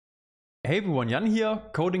Hey everyone, Jan here,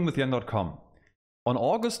 codingwithjan.com. On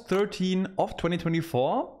August 13 of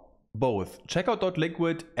 2024, both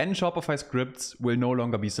Checkout.liquid and Shopify Scripts will no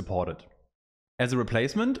longer be supported. As a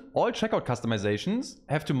replacement, all checkout customizations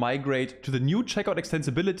have to migrate to the new checkout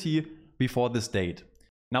extensibility before this date.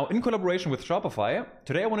 Now, in collaboration with Shopify,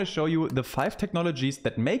 today I want to show you the 5 technologies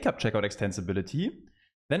that make up checkout extensibility,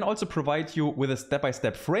 then also provide you with a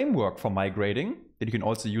step-by-step framework for migrating that you can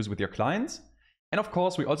also use with your clients. And of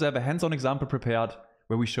course, we also have a hands-on example prepared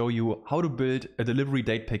where we show you how to build a delivery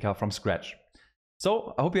date picker from scratch.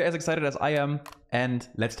 So I hope you're as excited as I am, and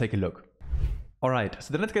let's take a look. All right,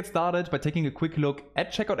 so then let's get started by taking a quick look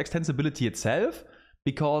at checkout extensibility itself,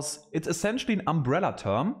 because it's essentially an umbrella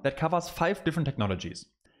term that covers 5 different technologies.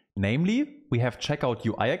 Namely, we have checkout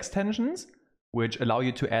UI extensions, which allow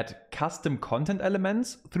you to add custom content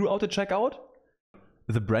elements throughout the checkout.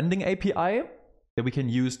 The branding API that we can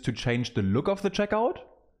use to change the look of the checkout.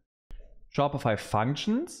 Shopify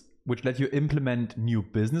functions, which let you implement new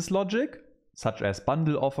business logic, such as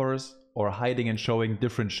bundle offers or hiding and showing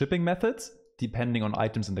different shipping methods, depending on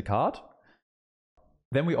items in the cart.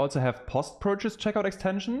 Then we also have post-purchase checkout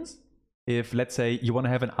extensions, if let's say you want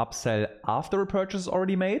to have an upsell after a purchase is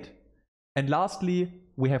already made. And lastly,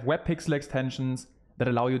 we have web pixel extensions that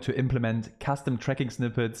allow you to implement custom tracking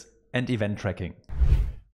snippets and event tracking.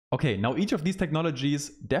 Okay, now each of these technologies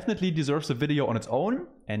definitely deserves a video on its own,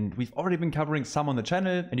 and we've already been covering some on the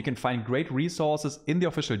channel, and you can find great resources in the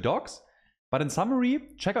official docs. But in summary,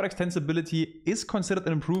 checkout extensibility is considered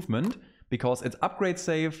an improvement because it's upgrade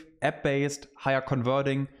safe, app-based, higher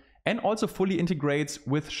converting, and also fully integrates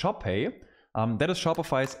with ShopPay. That is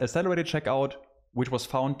Shopify's accelerated checkout, which was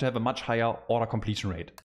found to have a much higher order completion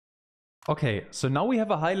rate. Okay, so now we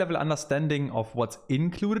have a high-level understanding of what's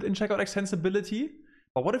included in checkout extensibility.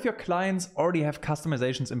 But what if your clients already have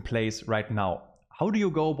customizations in place right now? How do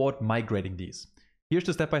you go about migrating these? Here's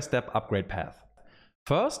the step-by-step upgrade path.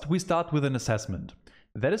 First, we start with an assessment.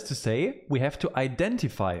 That is to say, we have to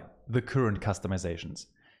identify the current customizations.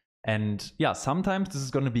 And yeah, sometimes this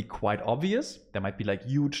is going to be quite obvious. There might be like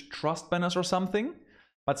huge trust banners or something.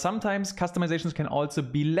 But sometimes customizations can also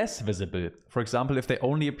be less visible. For example, if they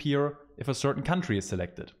only appear if a certain country is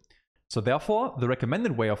selected. So therefore, the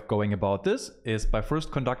recommended way of going about this is by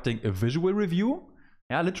first conducting a visual review,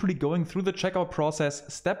 literally going through the checkout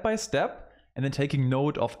process step by step, and then taking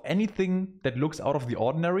note of anything that looks out of the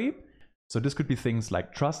ordinary. So this could be things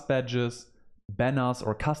like trust badges, banners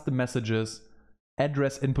or custom messages,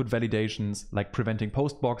 address input validations like preventing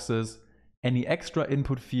post boxes, any extra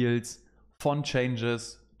input fields, font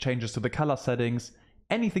changes, changes to the color settings,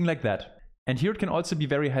 anything like that. And here it can also be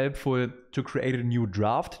very helpful to create a new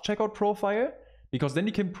draft checkout profile, because then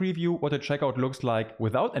you can preview what a checkout looks like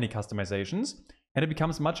without any customizations, and it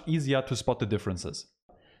becomes much easier to spot the differences.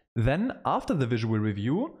 Then, after the visual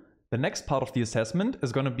review, the next part of the assessment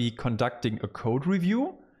is going to be conducting a code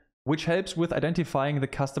review, which helps with identifying the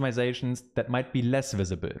customizations that might be less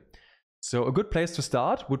visible. So a good place to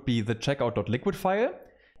start would be the Checkout.liquid file.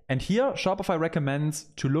 And here, Shopify recommends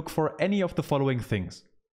to look for any of the following things.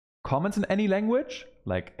 Comments in any language,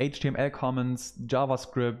 like HTML comments,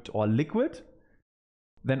 JavaScript, or Liquid.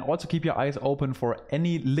 Then also keep your eyes open for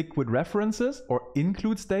any Liquid references or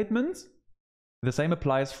include statements. The same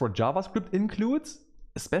applies for JavaScript includes,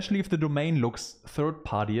 especially if the domain looks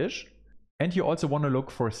third-party-ish. And you also want to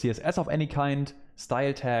look for CSS of any kind,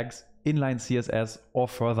 style tags, inline CSS, or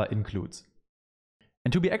further includes.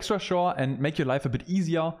 And to be extra sure and make your life a bit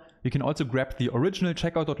easier, you can also grab the original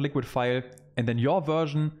Checkout.liquid file and then your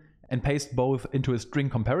version and paste both into a string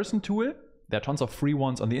comparison tool. There are tons of free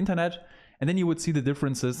ones on the internet, and then you would see the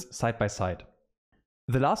differences side by side.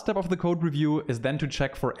 The last step of the code review is then to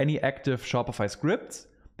check for any active Shopify scripts.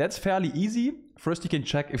 That's fairly easy. First, you can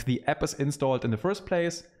check if the app is installed in the first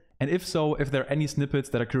place, and if so, if there are any snippets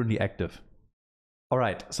that are currently active. All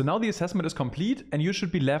right, so now the assessment is complete, and you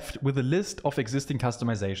should be left with a list of existing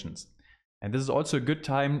customizations. And this is also a good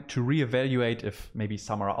time to reevaluate if maybe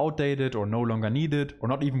some are outdated or no longer needed or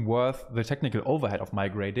not even worth the technical overhead of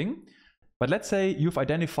migrating. But let's say you've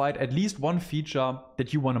identified at least one feature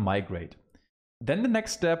that you want to migrate. Then the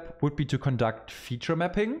next step would be to conduct feature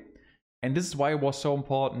mapping. And this is why it was so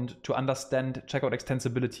important to understand checkout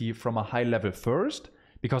extensibility from a high level first,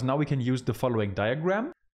 because now we can use the following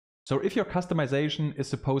diagram. So if your customization is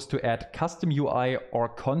supposed to add custom UI or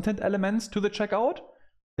content elements to the checkout,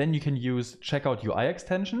 then you can use Checkout UI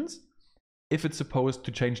extensions. If it's supposed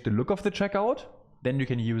to change the look of the checkout, then you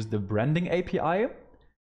can use the branding API.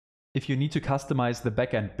 If you need to customize the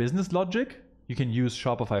backend business logic, you can use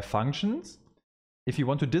Shopify functions. If you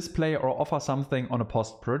want to display or offer something on a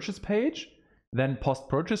post-purchase page, Then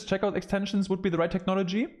post-purchase checkout extensions would be the right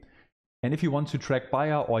technology. And if you want to track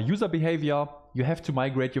buyer or user behavior, you have to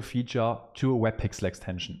migrate your feature to a web pixel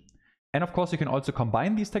extension. And of course, you can also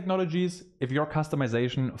combine these technologies if your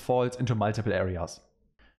customization falls into multiple areas.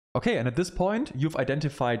 Okay, and at this point, you've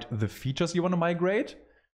identified the features you want to migrate.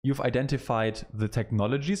 You've identified the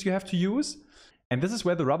technologies you have to use. And this is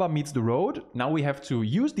where the rubber meets the road. Now we have to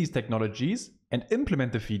use these technologies and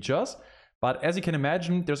implement the features. But as you can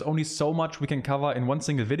imagine, there's only so much we can cover in one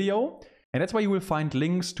single video. And that's why you will find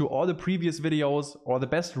links to all the previous videos or the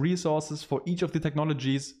best resources for each of the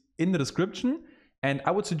technologies in the description. And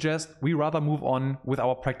I would suggest we rather move on with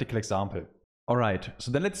our practical example. All right,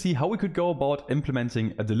 so then let's see how we could go about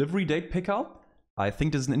implementing a delivery date picker. I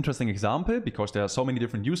think this is an interesting example because there are so many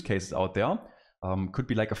different use cases out there. Could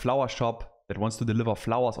be like a flower shop that wants to deliver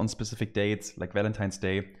flowers on specific dates, like Valentine's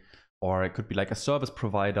Day. Or it could be like a service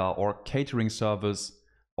provider or catering service,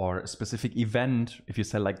 or a specific event if you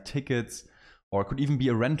sell like tickets, or it could even be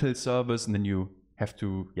a rental service and then you have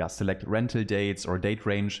to select rental dates or date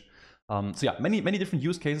range. Many different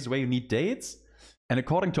use cases where you need dates. And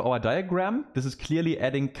according to our diagram, this is clearly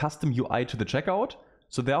adding custom UI to the checkout.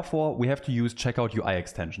 So therefore we have to use checkout UI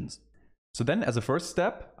extensions. So then as a first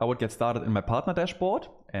step, I would get started in my partner dashboard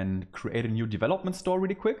and create a new development store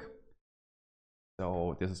really quick.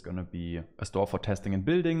 So this is going to be a store for testing and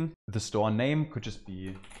building. The store name could just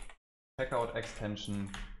be checkout extension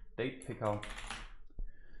date picker.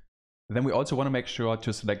 Then we also want to make sure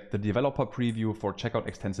to select the developer preview for checkout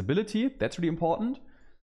extensibility. That's really important.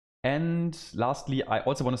 And lastly, I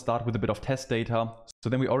also want to start with a bit of test data. So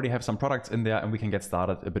then we already have some products in there and we can get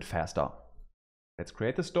started a bit faster. Let's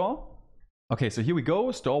create the store. Okay, so here we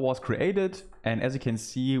go. Store was created. And as you can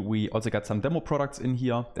see, we also got some demo products in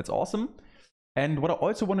here. That's awesome. And what I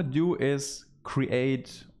also want to do is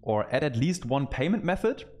create or add at least one payment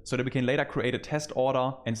method so that we can later create a test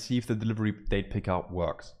order and see if the delivery date picker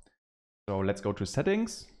works. So let's go to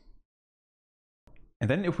settings. And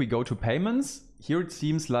then if we go to payments, here it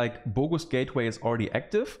seems like Bogus Gateway is already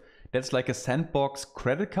active. That's like a sandbox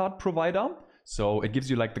credit card provider. So it gives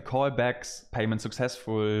you like the callbacks, payment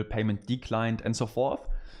successful, payment declined, and so forth.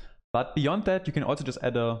 But beyond that, you can also just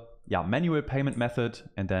add a manual payment method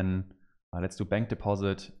and then let's do bank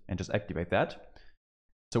deposit and just activate that.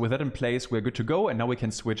 So with that in place, we're good to go. And now we can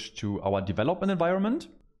switch to our development environment.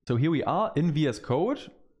 So here we are in VS Code.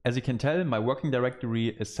 As you can tell, my working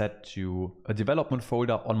directory is set to a development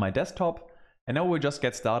folder on my desktop. And now we'll just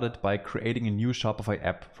get started by creating a new Shopify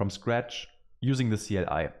app from scratch using the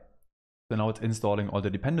CLI. So now it's installing all the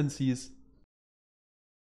dependencies.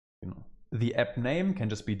 The app name can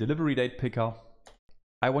just be delivery date picker.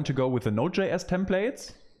 I want to go with the Node.js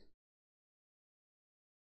templates.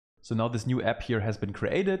 So now this new app here has been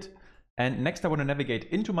created. And next I want to navigate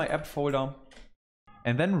into my app folder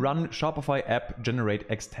and then run Shopify app generate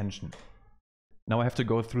extension. Now I have to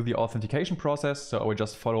go through the authentication process. So I will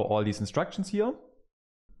just follow all these instructions here.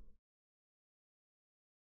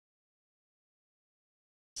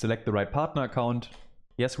 Select the right partner account.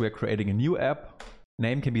 Yes, we are creating a new app.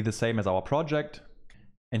 Name can be the same as our project.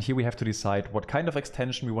 And here we have to decide what kind of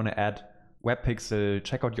extension we want to add. Webpixel,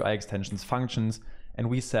 checkout UI extensions, functions. And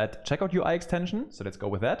we set checkout UI extension, so let's go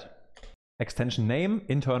with that. Extension name,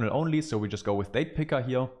 internal only, so we just go with date picker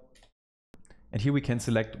here. And here we can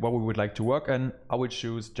select what we would like to work on. I will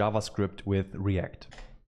choose JavaScript with React.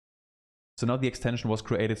 So now the extension was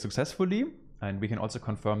created successfully, and we can also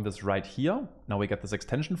confirm this right here. Now we get this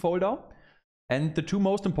extension folder. And the two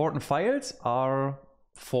most important files are,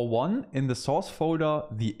 for one, in the source folder,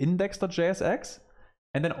 the index.jsx,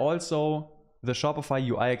 and then also the Shopify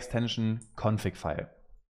UI extension config file.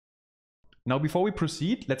 Now, before we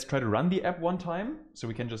proceed, let's try to run the app one time. So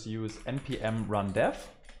we can just use npm run dev.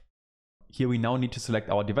 Here we now need to select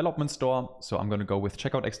our development store. So I'm going to go with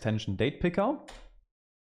checkout extension date picker.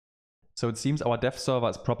 So it seems our dev server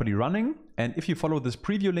is properly running. And if you follow this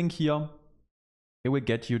preview link here, it will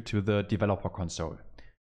get you to the developer console.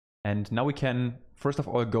 And now we can, first of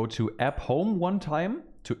all, go to app home one time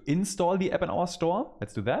to install the app in our store.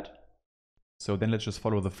 Let's do that. So then let's just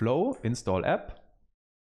follow the flow, install app.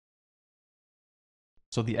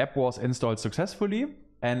 So the app was installed successfully.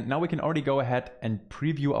 And now we can already go ahead and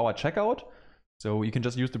preview our checkout. So you can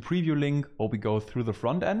just use the preview link or we go through the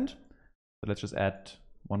front end. So let's just add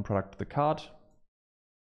one product to the cart.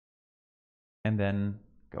 And then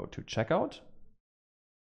go to checkout.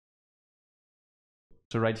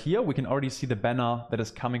 So right here, we can already see the banner that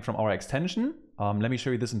is coming from our extension. Let me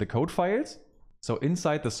show you this in the code files. So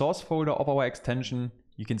inside the source folder of our extension,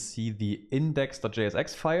 you can see the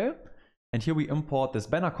index.jsx file. And here we import this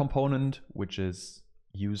banner component, which is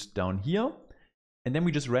used down here. and then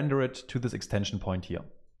we just render it to this extension point here.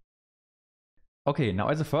 Okay, now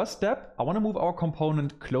as a first step, I want to move our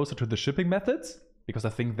component closer to the shipping methods, because I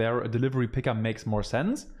think there a delivery picker makes more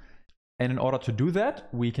sense. And in order to do that,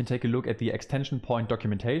 we can take a look at the extension point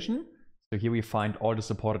documentation. So here we find all the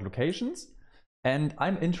supported locations. And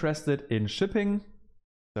I'm interested in shipping.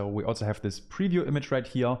 So we also have this preview image right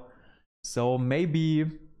here. So maybe,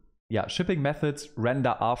 yeah, shipping methods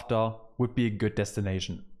render after would be a good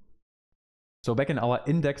destination. So back in our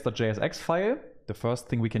index.jsx file, the first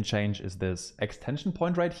thing we can change is this extension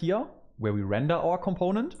point right here, where we render our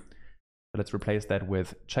component. So let's replace that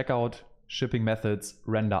with checkout shipping methods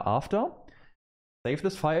render after. Save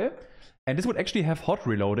this file. And this would actually have hot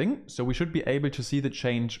reloading, so we should be able to see the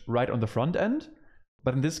change right on the front end.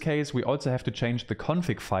 But in this case, we also have to change the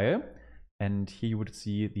config file. And here you would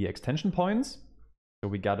see the extension points. So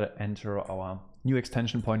we gotta enter our new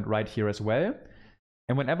extension point right here as well.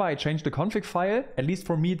 And whenever I change the config file, at least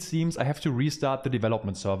for me it seems I have to restart the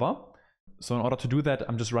development server. So in order to do that,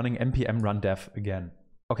 I'm just running npm run dev again.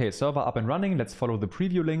 Okay, server up and running. Let's follow the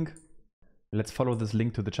preview link. Let's follow this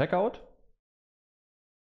link to the checkout.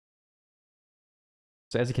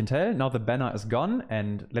 So as you can tell, now the banner is gone,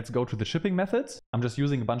 and let's go to the shipping methods. I'm just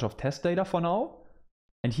using a bunch of test data for now.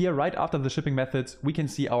 And here, right after the shipping methods, we can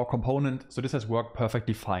see our component. So this has worked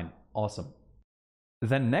perfectly fine. Awesome.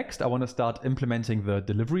 Then next, I want to start implementing the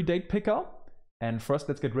delivery date picker. And first,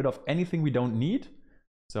 let's get rid of anything we don't need.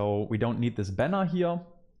 So we don't need this banner here.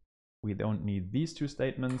 We don't need these two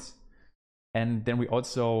statements. And then we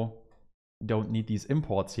also don't need these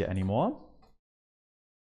imports here anymore.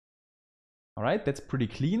 All right, that's pretty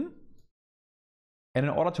clean. And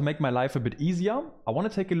in order to make my life a bit easier, I want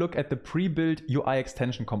to take a look at the pre-built UI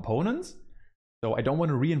extension components. So I don't want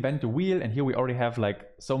to reinvent the wheel. And here we already have like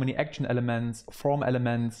so many action elements, form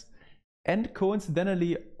elements, and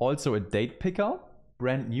coincidentally also a date picker,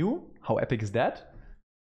 brand new. How epic is that?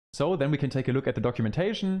 So then we can take a look at the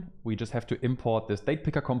documentation. We just have to import this date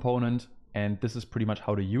picker component, and this is pretty much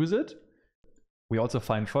how to use it. We also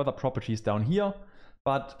find further properties down here.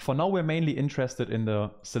 But for now, we're mainly interested in the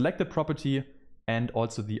selected property and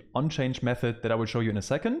also the onChange method that I will show you in a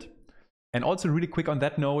second. And also really quick on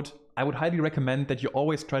that note, I would highly recommend that you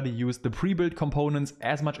always try to use the pre-built components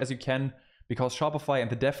as much as you can, because Shopify and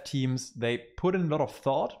the dev teams, they put in a lot of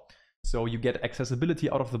thought. So you get accessibility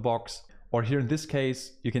out of the box. Or here in this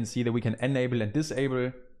case, you can see that we can enable and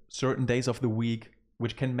disable certain days of the week,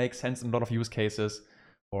 which can make sense in a lot of use cases.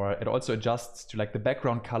 Or it also adjusts to like the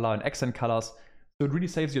background color and accent colors. So it really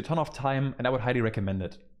saves you a ton of time, and I would highly recommend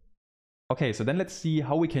it. Okay, so then let's see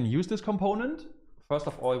how we can use this component. First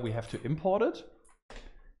of all, we have to import it.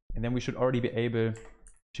 And then we should already be able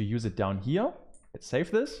to use it down here. Let's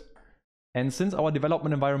save this. And since our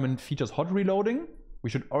development environment features hot reloading,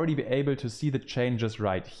 we should already be able to see the changes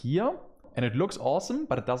right here. And it looks awesome,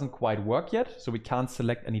 but it doesn't quite work yet, so we can't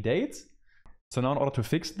select any dates. So now in order to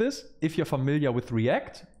fix this, if you're familiar with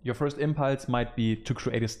React, your first impulse might be to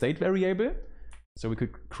create a state variable. So we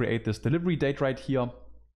could create this delivery date right here.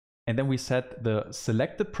 And then we set the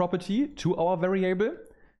selected property to our variable.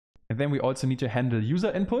 And then we also need to handle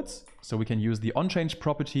user inputs. So we can use the onChange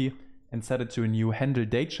property and set it to a new handle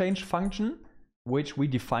date change function, which we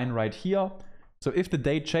define right here. So if the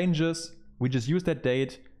date changes, we just use that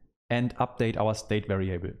date and update our state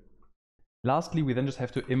variable. Lastly, we then just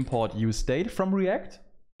have to import useState from React.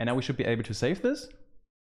 And now we should be able to save this.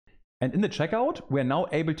 And in the checkout, we're now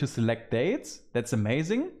able to select dates. That's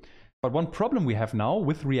amazing. But one problem we have now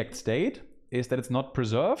with React State is that it's not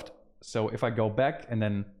preserved. So if I go back and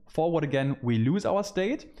then forward again, we lose our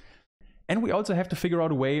state. And we also have to figure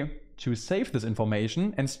out a way to save this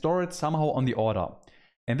information and store it somehow on the order.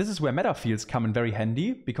 And this is where meta fields come in very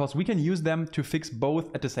handy, because we can use them to fix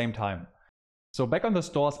both at the same time. So back on the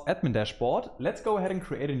store's admin dashboard, let's go ahead and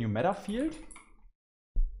create a new meta field.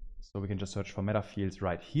 So we can just search for meta fields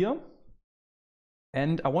right here.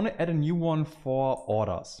 And I want to add a new one for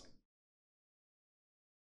orders.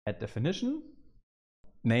 Add definition.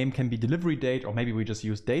 Name can be delivery date, or maybe we just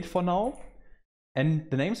use date for now. And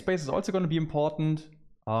the namespace is also going to be important.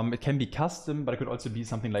 It can be custom, but it could also be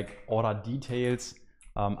something like order details,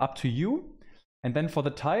 up to you. And then for the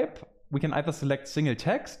type, we can either select single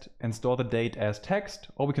text and store the date as text,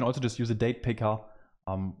 or we can also just use a date picker,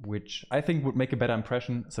 which I think would make a better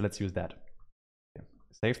impression. So let's use that. Okay.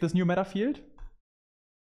 Save this new meta field.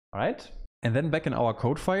 All right. And then back in our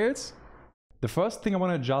code files, the first thing I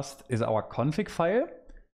want to adjust is our config file.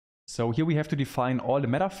 So here we have to define all the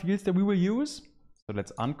meta fields that we will use. So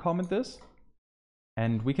let's uncomment this.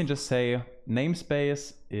 And we can just say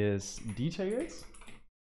namespace is details.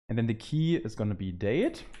 And then the key is going to be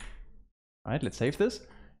date. All right, let's save this.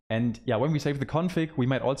 And yeah, when we save the config, we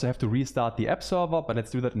might also have to restart the app server, but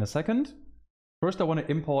let's do that in a second. First, I want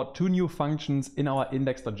to import 2 new functions in our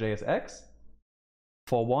index.jsx.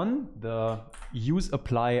 For one, the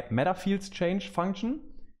useApply meta fields change function,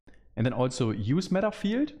 and then also use meta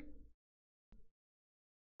field.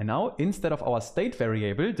 And now, instead of our state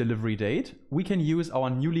variable, delivery date, we can use our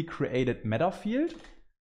newly created meta field.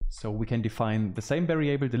 So we can define the same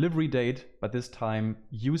variable, delivery date, but this time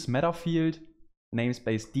use meta field,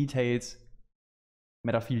 namespace details,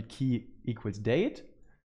 meta field key equals date.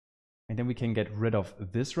 And then we can get rid of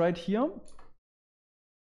this right here.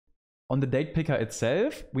 On the date picker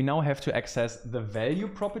itself, we now have to access the value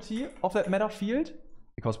property of that meta field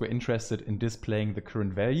because we're interested in displaying the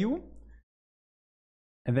current value.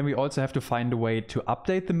 And then we also have to find a way to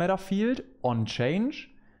update the meta field on change.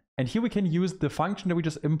 And here we can use the function that we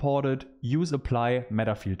just imported, useApply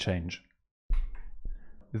meta field change.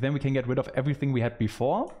 Then we can get rid of everything we had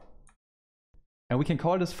before. And we can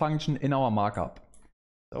call this function in our markup.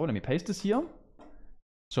 So let me paste this here.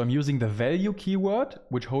 So I'm using the value keyword,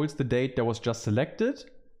 which holds the date that was just selected.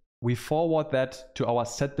 We forward that to our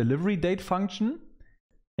setDeliveryDate function.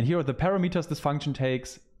 And here are the parameters this function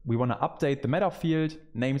takes. We want to update the meta field,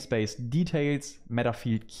 namespace details, meta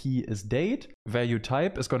field key is date, value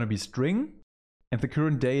type is going to be string, and the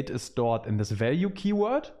current date is stored in this value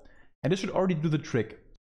keyword. And this should already do the trick.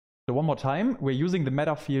 So one more time, we're using the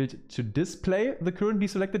meta field to display the currently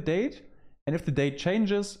selected date. And if the date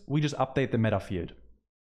changes, we just update the meta field.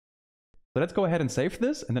 So let's go ahead and save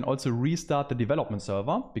this and then also restart the development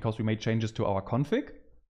server because we made changes to our config.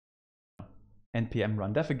 npm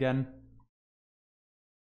run dev again.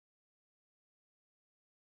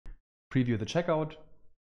 Preview the checkout.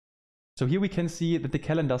 So here we can see that the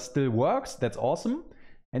calendar still works. That's awesome.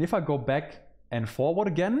 And if I go back and forward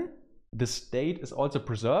again, the state is also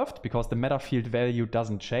preserved because the meta field value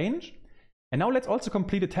doesn't change. And now let's also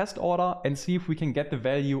complete a test order and see if we can get the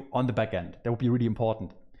value on the back end. That would be really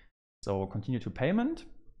important. So continue to payment.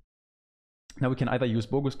 Now we can either use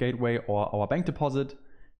Bogus Gateway or our bank deposit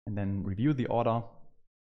and then review the order.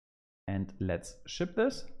 And let's ship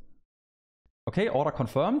this. Okay, order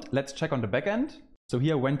confirmed. Let's check on the back end. So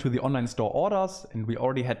here I went to the online store orders and we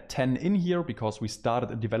already had 10 in here because we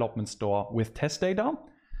started a development store with test data.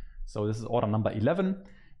 So this is order number 11.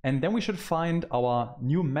 And then we should find our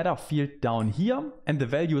new meta field down here and the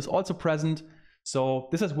value is also present. So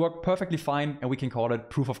this has worked perfectly fine and we can call it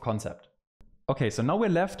proof of concept. Okay, so now we're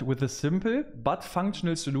left with a simple but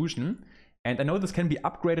functional solution. And I know this can be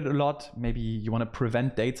upgraded a lot. Maybe you want to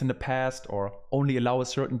prevent dates in the past or only allow a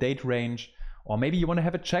certain date range. Or maybe you want to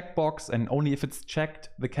have a checkbox and only if it's checked,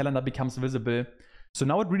 the calendar becomes visible. So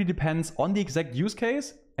now it really depends on the exact use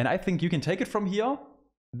case. And I think you can take it from here.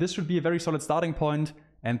 This should be a very solid starting point.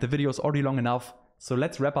 And the video is already long enough. So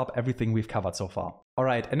let's wrap up everything we've covered so far. All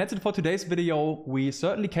right, and that's it for today's video. We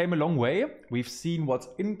certainly came a long way. We've seen what's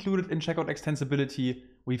included in checkout extensibility.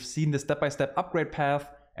 We've seen the step-by-step upgrade path,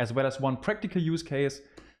 as well as one practical use case.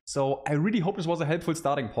 So I really hope this was a helpful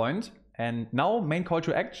starting point. And now, main call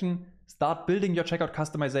to action, start building your checkout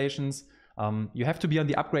customizations. You have to be on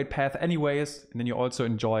the upgrade path anyways, and then you also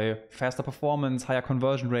enjoy faster performance, higher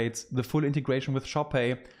conversion rates, the full integration with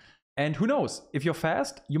ShopPay. And who knows, if you're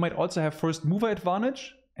fast, you might also have first mover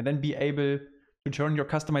advantage and then be able to turn your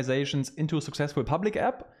customizations into a successful public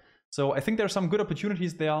app. So I think there are some good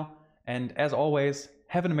opportunities there. And as always,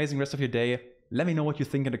 have an amazing rest of your day. Let me know what you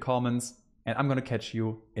think in the comments, and I'm going to catch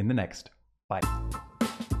you in the next. Bye.